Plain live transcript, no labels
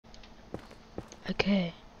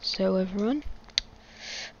Okay, so everyone,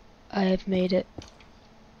 I have made it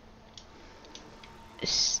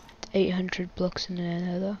 800 blocks in the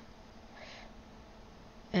nether,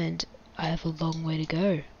 and I have a long way to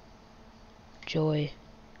go. Joy.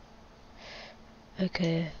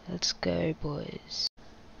 Okay, let's go, boys.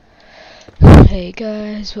 Hey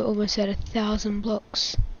guys, we're almost at 1,000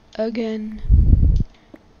 blocks again.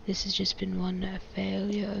 This has just been one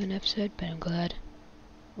failure of an episode, but I'm glad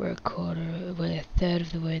we're a third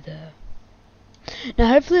of the way there. Now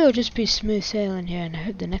hopefully it'll just be smooth sailing here, and I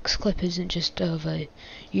hope the next clip isn't just of a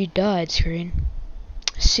 "you died" screen.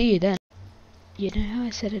 See you then. You know how I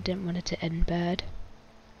said I didn't want it to end bad?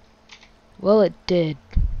 Well, it did.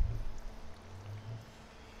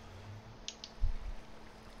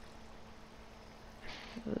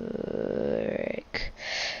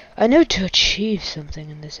 I know to achieve something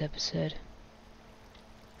in this episode.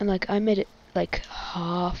 And like, I made it like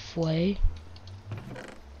halfway,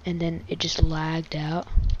 and then it just lagged out.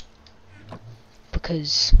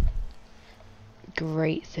 Because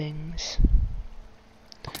great things.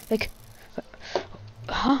 Like,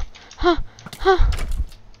 huh?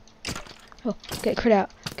 Oh, get crit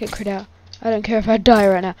out. I don't care if I die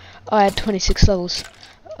right now. Oh, I had 26 levels.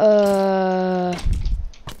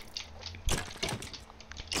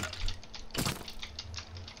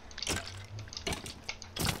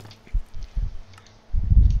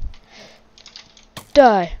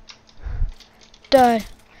 Die.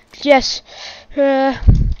 Yes. I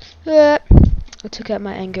took out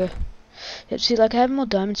my anger. See, like, I have more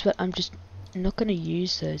diamonds, but I'm just not gonna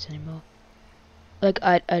use those anymore. Like,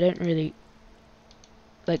 I don't really.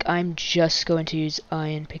 Like, I'm just going to use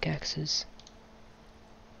iron pickaxes,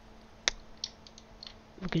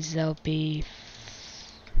 because they'll be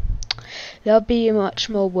much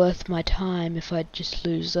more worth my time if I just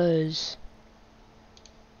lose those.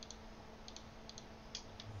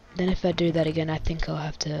 Then if I do that again, I think I'll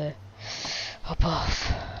have to hop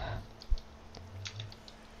off.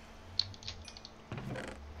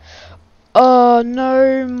 Oh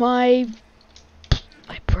no, my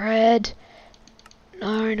bread.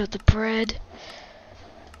 No, not the bread.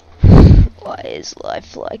 Why is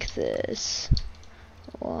life like this?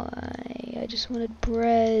 Why? I just wanted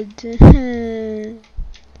bread.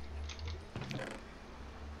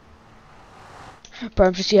 Bro,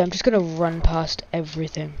 I'm just gonna run past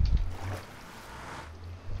everything.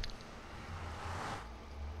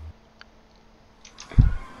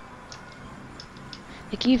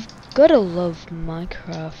 Like, you've gotta love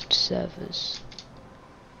Minecraft servers.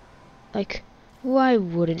 Like, why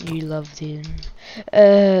wouldn't you love them?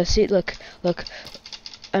 See, look,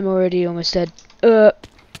 I'm already almost dead. You...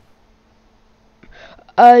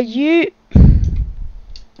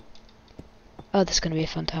 Oh, this is gonna be a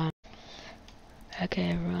fun time.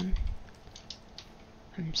 Okay, everyone.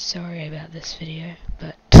 I'm sorry about this video,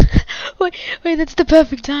 but... wait, that's the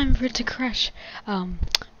perfect time for it to crash.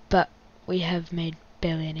 But we have made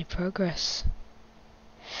barely any progress.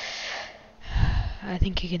 I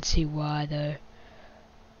think you can see why, though.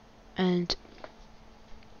 And...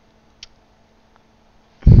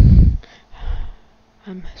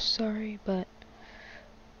 I'm sorry, but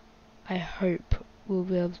I hope we'll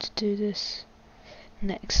be able to do this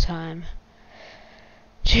next time.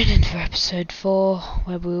 Tune in for episode 4,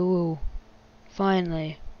 where we will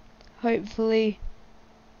finally, hopefully,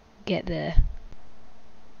 get there.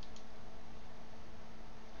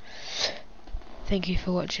 Thank you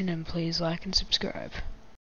for watching, and please like and subscribe.